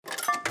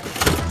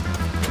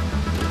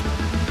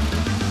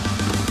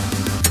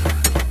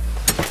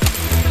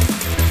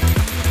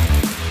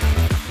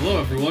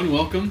and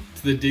welcome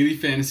to the Daily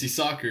Fantasy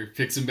Soccer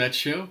Picks and Bets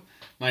Show.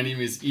 My name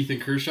is Ethan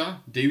Kershaw,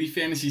 Daily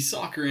Fantasy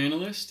Soccer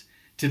Analyst.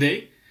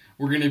 Today,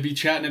 we're going to be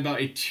chatting about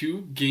a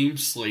 2-game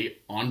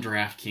slate on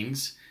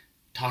DraftKings,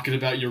 talking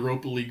about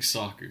Europa League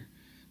soccer.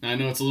 Now, I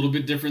know it's a little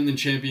bit different than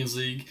Champions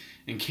League.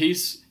 In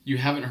case you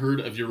haven't heard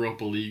of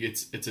Europa League,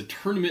 it's a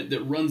tournament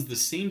that runs the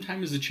same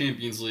time as the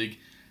Champions League.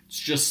 It's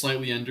just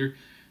slightly under,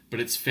 but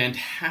it's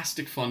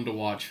fantastic fun to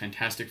watch,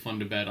 fantastic fun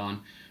to bet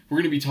on. We're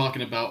going to be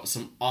talking about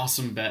some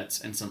awesome bets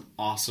and some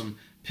awesome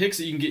picks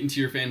that you can get into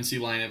your fantasy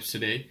lineups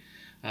today.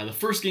 The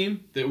first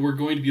game that we're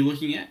going to be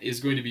looking at is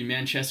going to be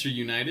Manchester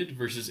United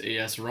versus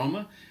AS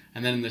Roma.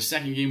 And then in the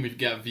second game, we've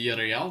got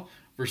Villarreal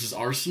versus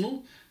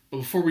Arsenal. But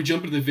before we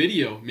jump into the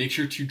video, make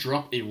sure to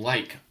drop a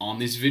like on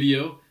this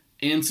video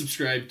and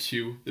subscribe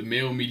to the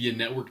Mayo Media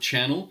Network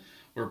channel,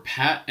 where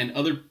Pat and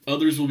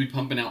others will be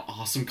pumping out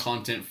awesome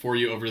content for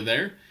you over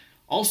there.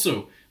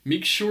 Also,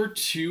 make sure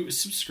to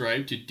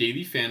subscribe to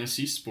Daily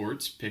Fantasy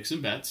Sports Picks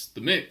and Bets, The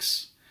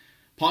Mix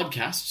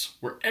podcasts,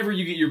 wherever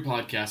you get your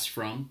podcasts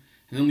from,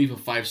 and then leave a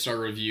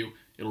 5-star review.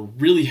 It'll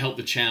really help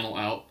the channel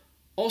out.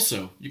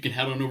 Also, you can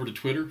head on over to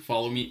Twitter,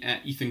 follow me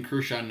at Ethan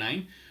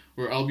Kershaw9,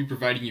 where I'll be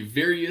providing you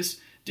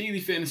various daily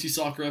fantasy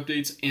soccer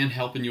updates and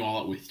helping you all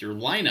out with your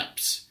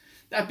lineups.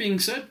 That being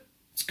said,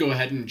 let's go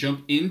ahead and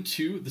jump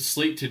into the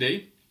slate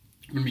today.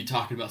 I'm going to be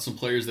talking about some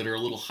players that are a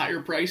little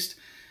higher priced,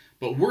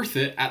 but worth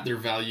it at their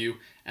value,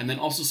 and then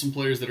also some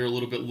players that are a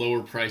little bit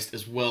lower priced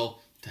as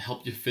well to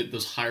help you fit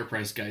those higher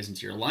priced guys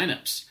into your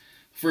lineups.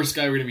 The first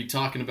guy we're going to be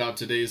talking about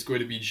today is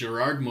going to be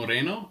Gerard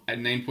Moreno at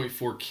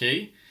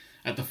 9.4K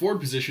at the forward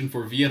position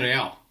for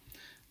Villarreal.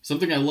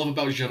 Something I love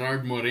about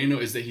Gerard Moreno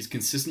is that he's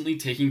consistently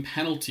taking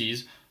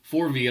penalties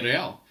for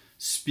Villarreal.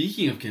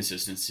 Speaking of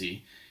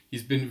consistency,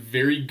 he's been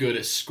very good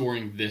at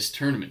scoring this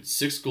tournament.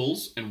 6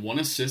 goals and 1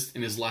 assist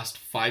in his last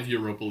 5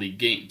 Europa League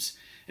games.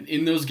 And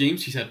in those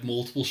games, he's had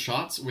multiple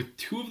shots, with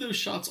 2 of those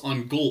shots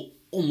on goal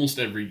almost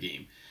every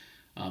game.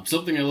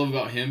 Something I love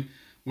about him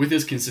with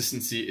his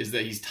consistency is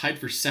that he's tied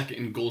for second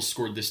in goals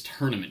scored this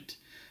tournament.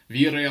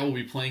 Villarreal will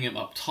be playing him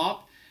up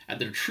top at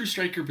their true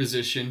striker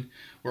position,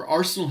 where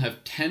Arsenal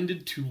have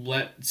tended to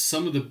let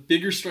some of the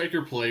bigger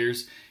striker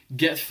players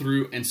get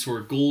through and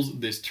score goals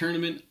this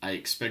tournament. I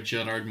expect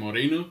Gerard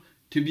Moreno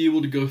to be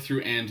able to go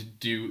through and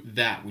do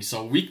that. We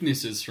saw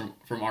weaknesses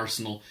from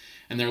Arsenal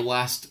in their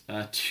last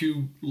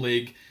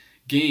 2-leg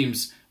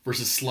games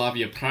versus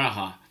Slavia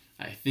Praha.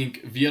 I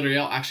think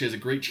Villarreal actually has a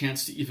great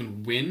chance to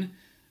even win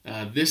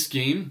this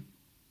game,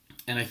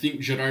 and I think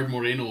Gerard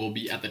Moreno will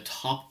be at the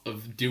top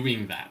of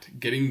doing that,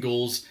 getting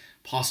goals,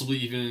 possibly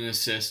even an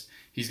assist.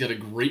 He's got a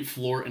great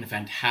floor and a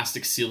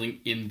fantastic ceiling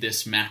in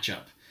this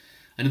matchup.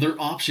 Another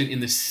option in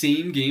the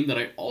same game that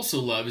I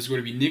also love is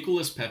going to be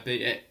Nicolas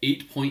Pepe at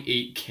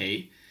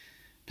 8.8K.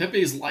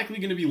 Pepe is likely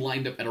going to be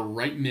lined up at a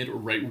right mid or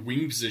right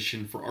wing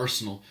position for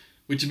Arsenal,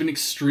 which has been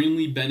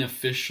extremely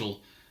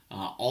beneficial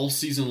all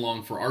season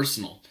long for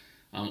Arsenal.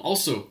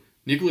 Also,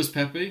 Nicolas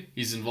Pepe,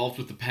 he's involved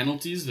with the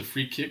penalties, the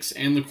free kicks,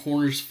 and the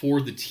corners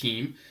for the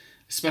team,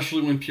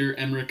 especially when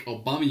Pierre-Emerick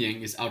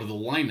Aubameyang is out of the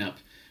lineup,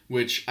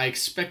 which I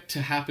expect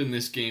to happen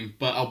this game,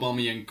 but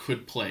Aubameyang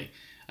could play.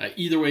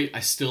 Either way,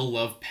 I still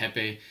love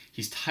Pepe.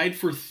 He's tied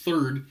for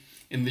 3rd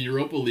in the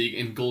Europa League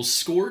in goals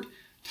scored,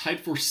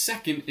 tied for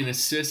 2nd in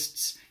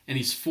assists, and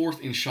he's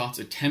 4th in shots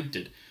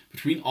attempted.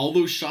 Between all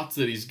those shots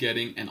that he's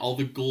getting and all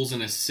the goals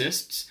and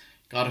assists,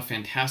 got a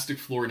fantastic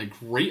floor and a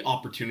great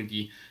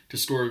opportunity to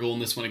score a goal in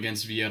this one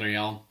against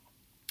Villarreal.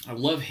 I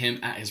love him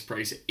at his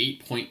price at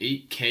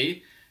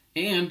 8.8K,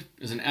 and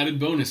as an added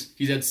bonus,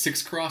 he's had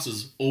 6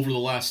 crosses over the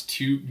last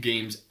 2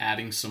 games,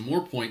 adding some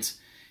more points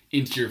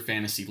into your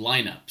fantasy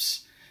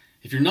lineups.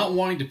 If you're not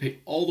wanting to pay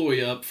all the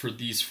way up for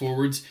these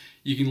forwards,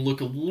 you can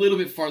look a little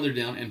bit farther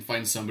down and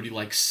find somebody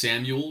like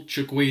Samuel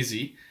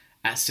Chukwueze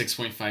at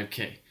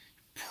 6.5K.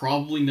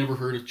 Probably never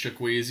heard of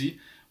Chukwueze,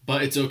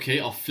 but it's okay.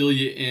 I'll fill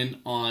you in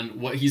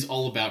on what he's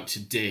all about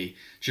today.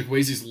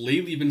 Chukwueze's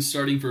lately been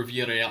starting for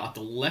Villarreal at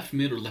the left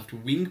mid or left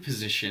wing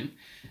position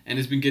and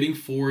has been getting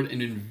forward and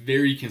been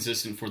very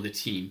consistent for the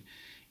team.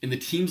 In the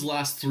team's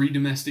last 3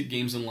 domestic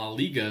games in La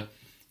Liga,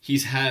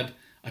 he's had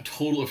a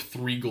total of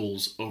 3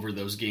 goals over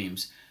those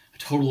games. A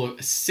total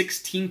of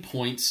 16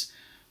 points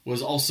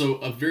was also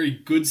a very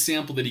good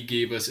sample that he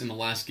gave us in the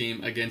last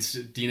game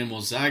against Dinamo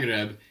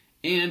Zagreb,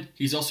 and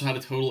he's also had a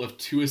total of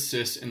 2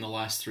 assists in the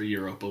last 3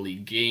 Europa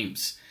League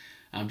games.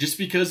 Just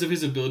because of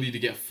his ability to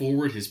get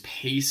forward, his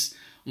pace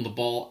on the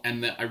ball,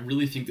 and that I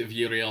really think that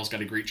Villarreal's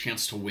got a great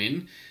chance to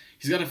win.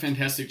 He's got a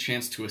fantastic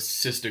chance to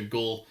assist a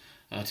goal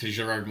to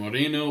Gerard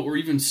Moreno, or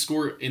even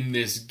score in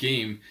this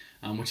game,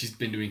 which he's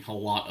been doing a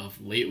lot of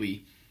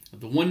lately.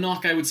 The one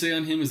knock I would say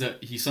on him is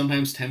that he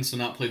sometimes tends to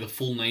not play the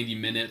full 90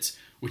 minutes,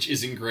 which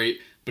isn't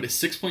great, but at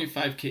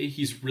 6.5K,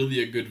 he's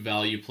really a good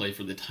value play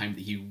for the time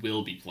that he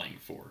will be playing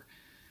for.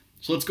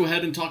 So let's go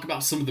ahead and talk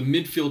about some of the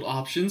midfield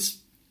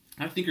options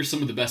I think are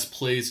some of the best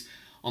plays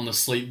on the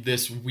slate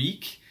this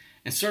week.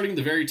 And starting at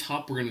the very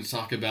top, we're going to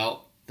talk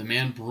about the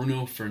man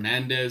Bruno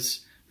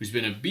Fernandes, who's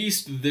been a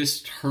beast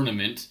this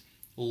tournament.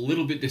 A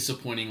little bit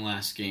disappointing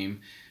last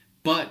game,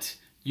 But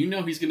you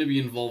know he's going to be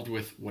involved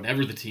with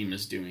whatever the team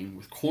is doing,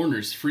 with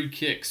corners, free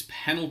kicks,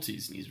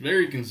 penalties, and he's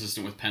very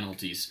consistent with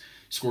penalties,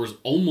 scores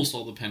almost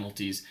all the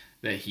penalties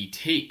that he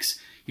takes.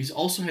 He's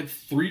also had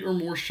 3 or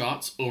more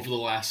shots over the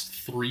last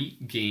 3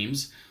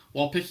 games,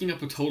 while picking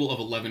up a total of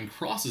 11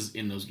 crosses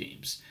in those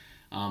games.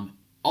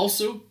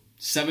 Also,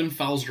 7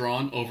 fouls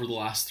drawn over the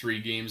last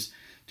 3 games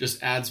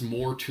just adds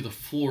more to the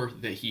floor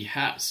that he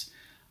has.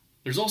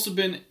 There's also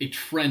been a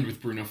trend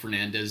with Bruno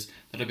Fernandes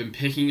that I've been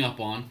picking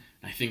up on,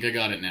 and I think I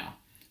got it now.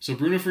 So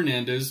Bruno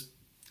Fernandes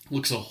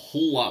looks a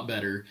whole lot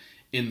better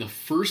in the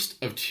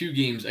first of 2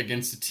 games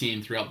against a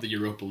team throughout the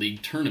Europa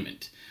League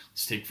tournament.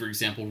 Let's take, for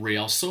example,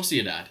 Real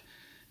Sociedad.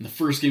 In the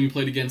first game he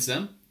played against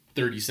them,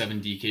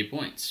 37 DK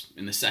points.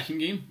 In the second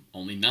game,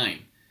 only 9.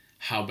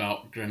 How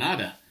about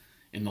Granada?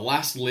 In the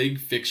last leg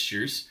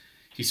fixtures,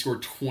 he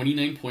scored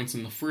 29 points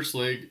in the first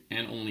leg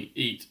and only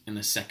 8 in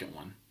the second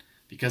one.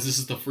 Because this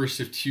is the first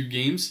of 2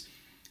 games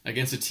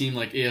against a team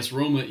like AS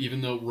Roma,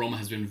 even though Roma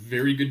has been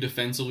very good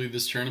defensively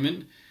this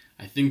tournament,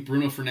 I think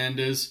Bruno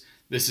Fernandes,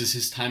 this is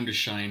his time to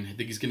shine. I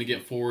think he's going to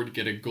get forward,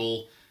 get a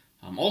goal.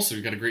 Also,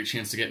 he got a great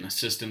chance to get an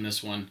assist in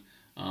this one.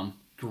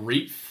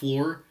 Great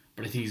floor,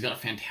 but I think he's got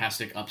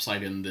fantastic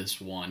upside in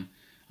this one.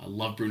 I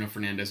love Bruno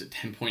Fernandes at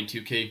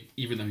 10.2k,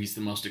 even though he's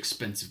the most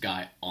expensive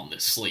guy on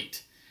this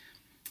slate.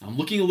 I'm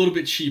looking a little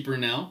bit cheaper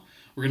now.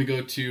 We're going to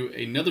go to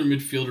another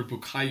midfielder,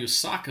 Bukayo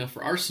Saka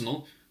for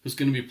Arsenal, who's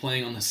going to be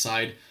playing on the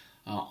side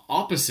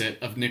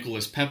opposite of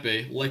Nicolas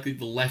Pepe, likely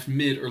the left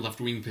mid or left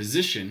wing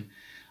position.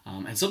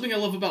 And something I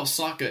love about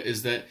Saka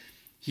is that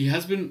he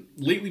has been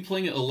lately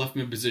playing at a left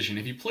mid position.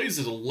 If he plays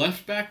at a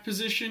left back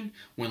position,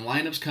 when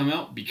lineups come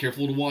out, be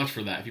careful to watch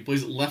for that. If he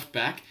plays at left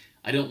back,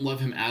 I don't love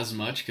him as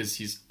much because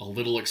he's a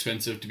little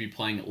expensive to be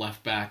playing at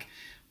left back.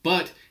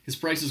 But his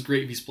price is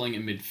great if he's playing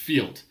at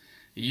midfield.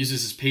 He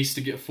uses his pace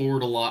to get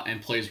forward a lot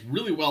and plays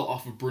really well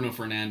off of Bruno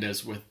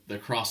Fernandes with the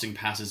crossing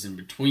passes in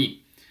between.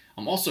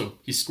 Also,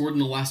 he scored in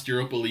the last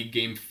Europa League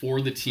game for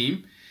the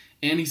team,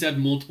 and he's had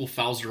multiple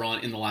fouls drawn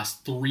in the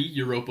last 3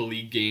 Europa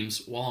League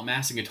games while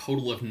amassing a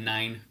total of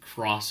 9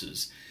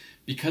 crosses.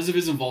 Because of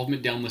his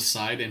involvement down the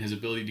side and his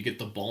ability to get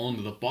the ball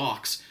into the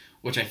box,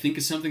 which I think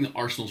is something that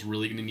Arsenal's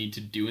really going to need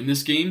to do in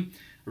this game,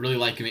 I really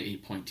like him at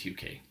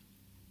 8.2k.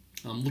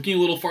 Looking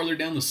a little farther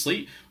down the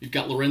slate, we've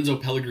got Lorenzo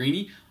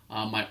Pellegrini,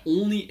 my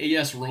only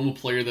AS Roma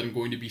player that I'm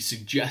going to be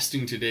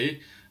suggesting today,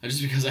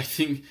 just because I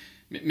think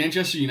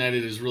Manchester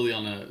United is really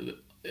on a...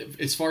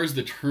 As far as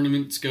the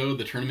tournaments go,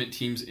 the tournament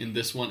teams in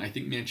this one, I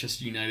think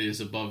Manchester United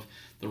is above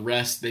the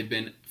rest. They've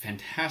been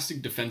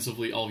fantastic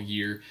defensively all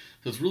year,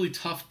 so it's really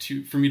tough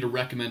for me to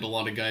recommend a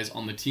lot of guys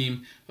on the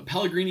team. But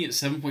Pellegrini at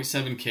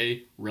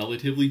 7.7k,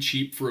 relatively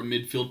cheap for a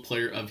midfield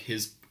player of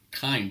his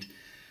kind.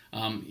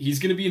 He's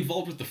going to be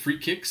involved with the free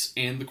kicks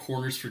and the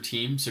corners for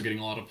team, so getting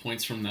a lot of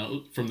points from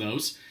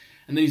those.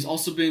 And then he's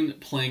also been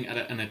playing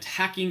at an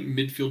attacking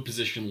midfield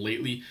position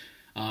lately.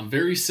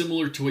 Very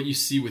similar to what you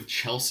see with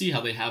Chelsea,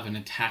 how they have an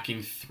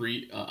attacking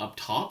 3 up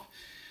top.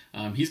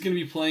 He's going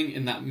to be playing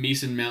in that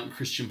Mason Mount,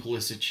 Christian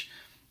Pulisic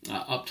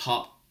up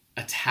top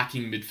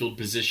attacking midfield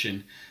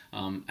position.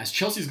 As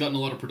Chelsea's gotten a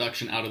lot of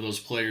production out of those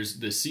players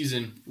this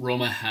season,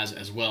 Roma has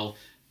as well.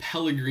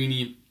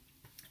 Pellegrini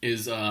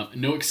is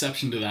no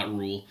exception to that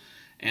rule.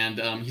 And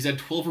he's had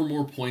 12 or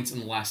more points in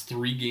the last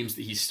 3 games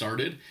that he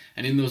started.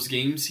 And in those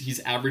games, he's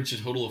averaged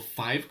a total of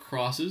 5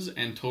 crosses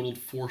and totaled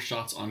 4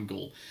 shots on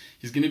goal.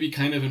 He's going to be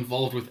kind of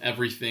involved with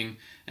everything,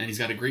 and he's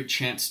got a great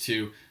chance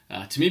to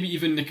maybe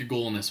even nick a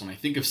goal in this one. I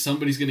think if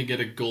somebody's going to get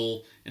a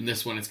goal in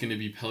this one, it's going to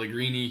be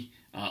Pellegrini,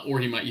 or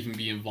he might even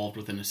be involved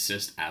with an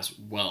assist as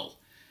well.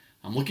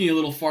 I'm looking a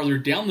little farther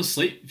down the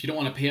slate. If you don't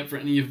want to pay up for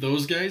any of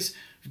those guys,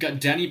 we've got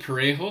Dani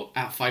Parejo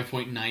at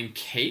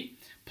 5.9k.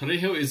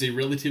 Parejo is a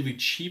relatively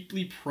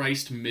cheaply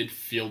priced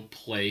midfield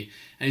play,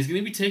 and he's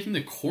going to be taking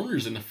the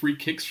corners and the free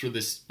kicks for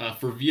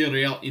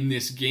Villarreal in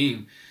this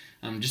game.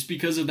 Just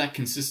because of that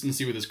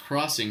consistency with his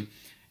crossing,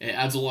 it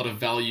adds a lot of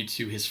value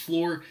to his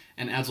floor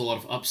and adds a lot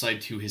of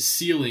upside to his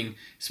ceiling,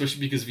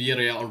 especially because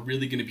Villarreal are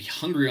really going to be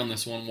hungry on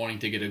this one, wanting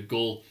to get a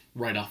goal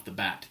right off the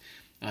bat.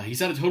 He's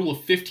had a total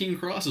of 15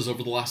 crosses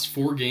over the last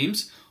 4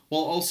 games,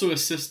 while also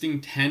assisting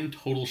 10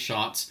 total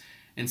shots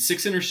and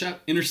 6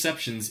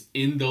 interceptions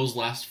in those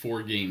last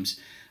 4 games.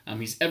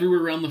 He's everywhere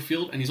around the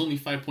field, and he's only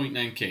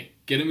 5.9k.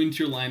 Get him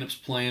into your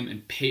lineups, play him,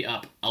 and pay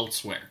up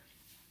elsewhere.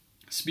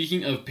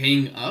 Speaking of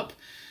paying up,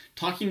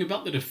 talking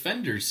about the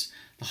defenders,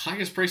 the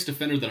highest priced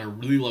defender that I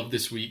really love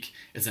this week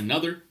is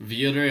another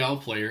Villarreal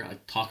player. I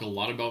talk a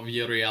lot about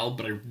Villarreal,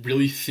 but I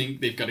really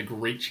think they've got a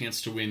great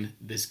chance to win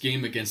this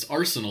game against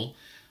Arsenal.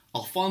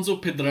 Alfonso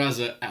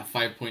Pedraza at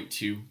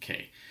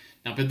 5.2k.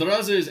 Now,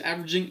 Pedraza is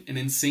averaging an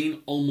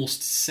insane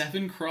almost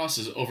 7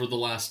 crosses over the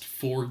last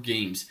 4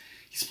 games.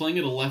 He's playing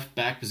at a left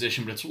back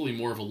position, but it's really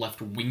more of a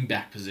left wing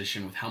back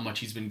position with how much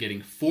he's been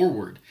getting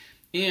forward.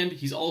 And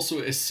he's also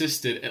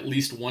assisted at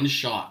least 1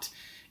 shot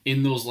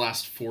in those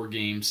last 4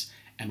 games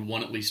and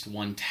won at least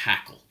 1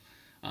 tackle.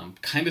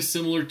 Kind of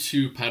similar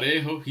to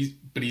Parejo, he's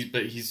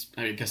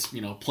I guess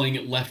playing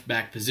at left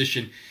back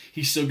position.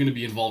 He's still going to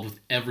be involved with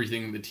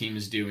everything the team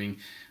is doing.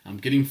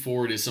 Getting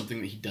forward is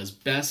something that he does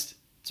best.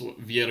 It's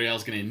what Villarreal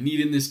is going to need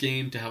in this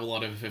game to have a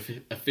lot of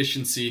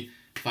efficiency.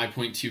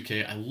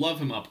 5.2k. I love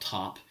him up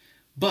top,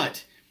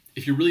 but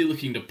if you're really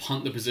looking to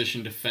punt the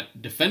position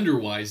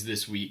defender-wise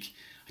this week,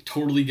 I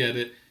totally get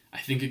it. I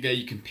think a guy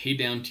you can pay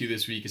down to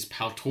this week is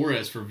Pau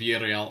Torres for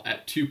Villarreal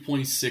at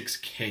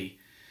 2.6k.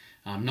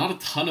 Not a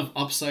ton of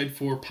upside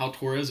for Pau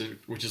Torres,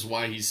 which is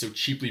why he's so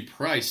cheaply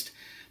priced,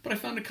 but I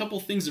found a couple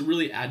things that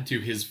really add to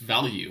his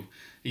value.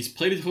 He's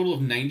played a total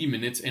of 90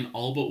 minutes in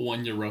all but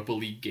one Europa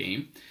League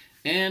game,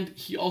 and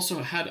he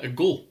also had a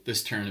goal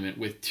this tournament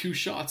with 2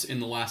 shots in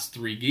the last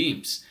 3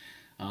 games.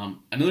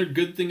 Another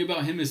good thing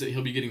about him is that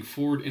he'll be getting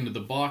forward into the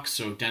box,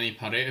 so Dani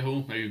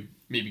Parejo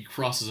maybe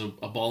crosses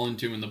a ball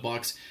into him in the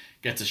box,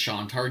 gets a shot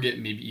on target,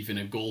 maybe even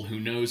a goal, who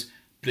knows.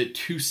 But at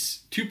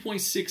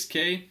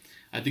 2.6k,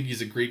 I think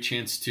he's a great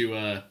chance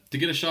to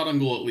get a shot on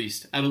goal at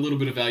least, add a little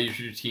bit of value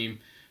to your team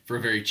for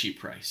a very cheap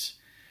price.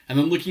 And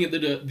then looking at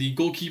the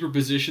goalkeeper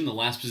position, the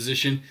last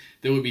position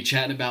that we'll be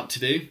chatting about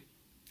today,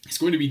 it's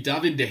going to be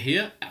David De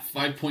Gea at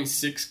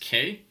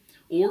 5.6k,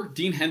 or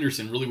Dean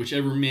Henderson, really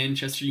whichever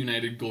Manchester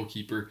United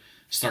goalkeeper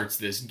starts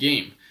this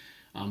game.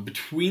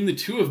 Between the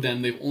two of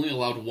them, they've only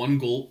allowed 1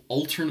 goal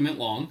all tournament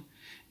long,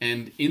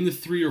 and in the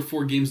 3 or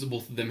 4 games that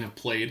both of them have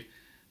played,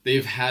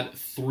 they've had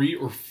 3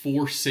 or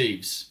 4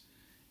 saves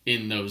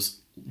in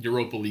those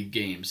Europa League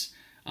games.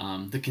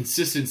 The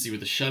consistency with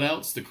the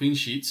shutouts, the clean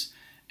sheets,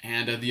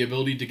 and the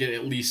ability to get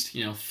at least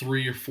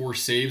 3 or 4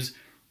 saves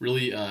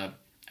really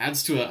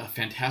adds to a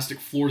fantastic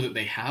floor that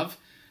they have,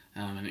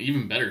 and an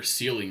even better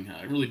ceiling.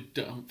 I really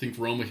don't think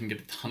Roma can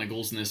get a ton of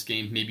goals in this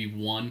game, maybe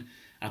 1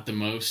 at the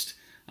most.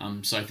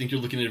 So I think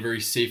you're looking at a very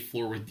safe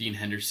floor with Dean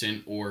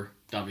Henderson or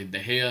David De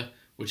Gea,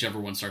 whichever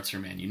one starts for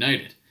Man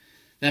United.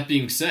 That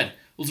being said,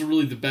 those are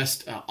really the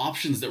best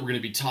options that we're going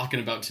to be talking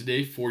about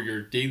today for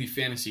your daily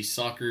fantasy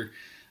soccer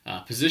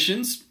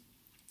positions.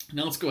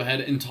 Now let's go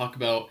ahead and talk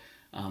about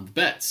the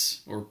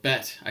bets, or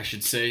bet, I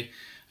should say.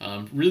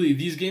 Really,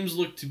 these games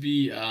look to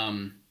be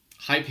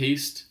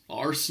high-paced.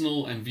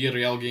 Arsenal and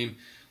Villarreal game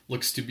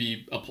looks to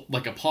be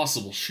like a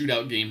possible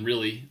shootout game,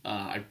 really.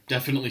 I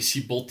definitely see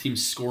both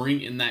teams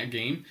scoring in that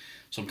game,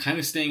 so I'm kind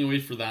of staying away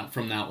from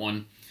that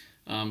one.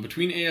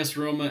 Between AS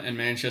Roma and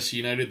Manchester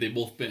United, they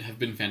both have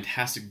been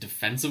fantastic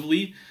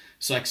defensively,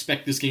 so I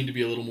expect this game to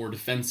be a little more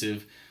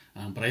defensive.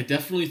 But I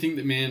definitely think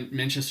that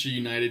Manchester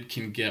United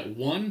can get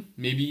 1,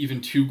 maybe even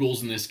 2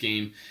 goals in this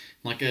game.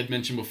 Like I had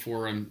mentioned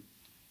before, I'm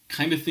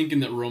kind of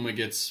thinking that Roma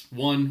gets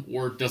 1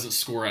 or doesn't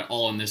score at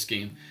all in this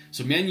game.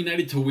 So Man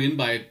United to win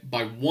by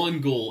 1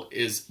 goal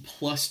is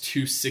plus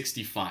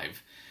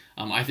 265.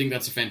 I think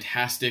that's a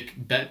fantastic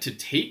bet to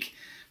take.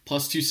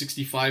 Plus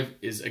 265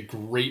 is a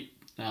great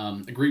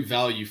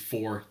value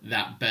for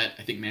that bet.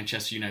 I think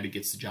Manchester United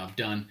gets the job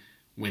done,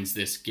 wins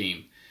this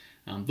game.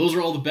 Those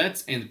are all the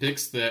bets and the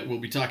picks that we'll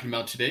be talking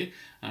about today.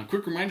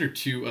 Quick reminder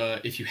to,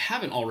 if you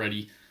haven't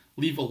already,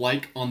 leave a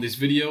like on this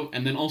video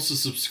and then also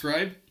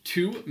subscribe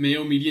to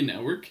Mayo Media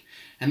Network.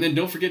 And then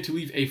don't forget to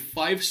leave a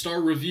 5-star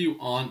review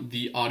on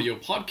the audio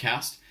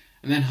podcast.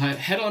 And then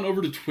head on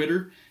over to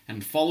Twitter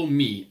and follow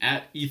me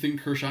at Ethan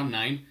Kershaw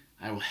 9.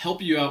 I will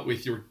help you out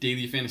with your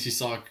daily fantasy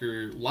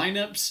soccer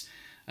lineups,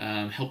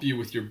 help you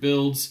with your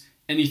builds,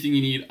 anything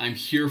you need. I'm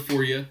here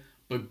for you.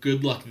 But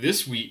good luck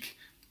this week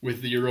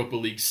with the Europa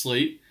League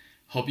slate.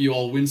 Hope you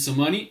all win some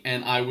money,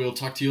 and I will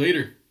talk to you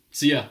later.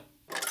 See ya.